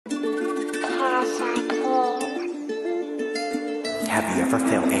Have you ever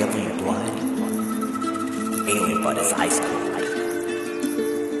felt alien blood? Alien blood is ice cold.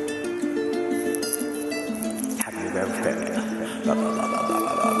 Have you ever felt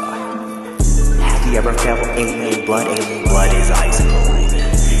Have you ever felt alien blood? Alien blood is ice cold.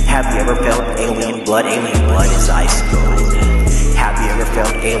 Have you ever felt alien blood? Alien blood is ice cold. Have you ever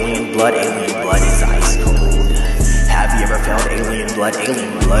felt alien blood? Alien blood is ice cold. Have you ever felt alien blood?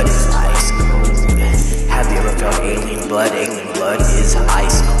 Alien blood is ice cold. Have you ever felt alien blood? Alien blood is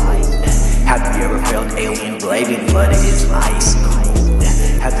ice cold. Have you ever felt alien blood? Alien blood is ice cold.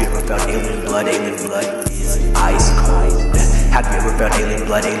 Have you ever felt alien blood? Alien blood is ice cold. Have you ever felt alien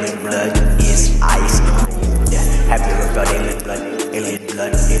blood? Alien blood is ice cold. Have you ever felt alien blood? Alien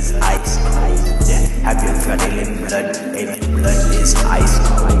blood is ice cold. Have you ever felt alien blood? Alien blood is ice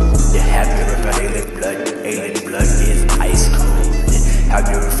cold. Have you ever felt alien blood? Alien blood is ice cold. Have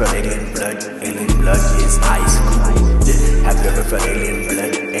you ever felt alien blood? Alien blood is ice cold. Have you ever felt alien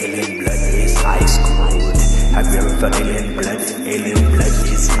blood? Alien blood is ice cold. Have you ever felt alien blood? Alien blood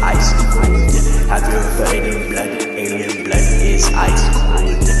is ice cold. Have you ever felt alien blood? Alien blood is ice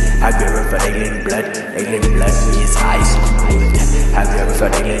cold. Have you ever felt alien blood? Alien blood is ice cold. Have you ever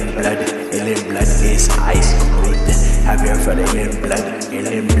felt alien blood? Alien blood is ice cold. Have you ever felt alien blood?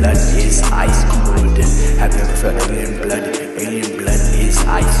 Alien blood is ice cold. Have you ever felt alien blood? Alien blood is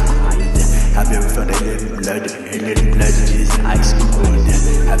ice cold. Have you ever felt alien blood? Alien blood is ice cold.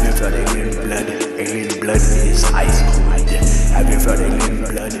 Have you felt alien blood? Alien blood is ice cold. Have you felt alien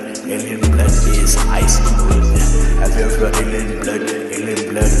blood? Alien blood is ice cold. Have you ever felt alien blood? Alien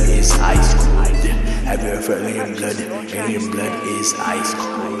blood is ice cold. Have you ever felt alien blood? Alien blood is ice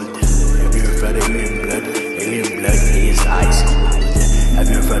cold. Have you ever felt alien blood? Alien blood is ice cold. Have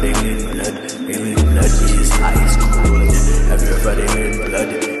you ever felt alien blood? Alien blood is ice cold. Have you ever felt alien blood?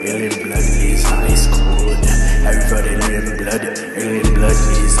 Alien blood is ice cold. Have you felt alien blood? Alien blood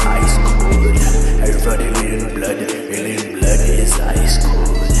is ice cold. Have you felt alien blood? Alien blood is ice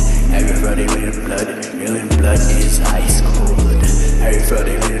cold. Have you felt alien blood? Alien blood is ice cold. Have you felt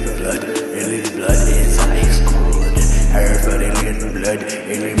alien blood? Alien blood is ice cold. Have you felt alien blood?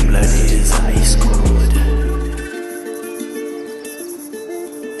 Alien blood is ice cold.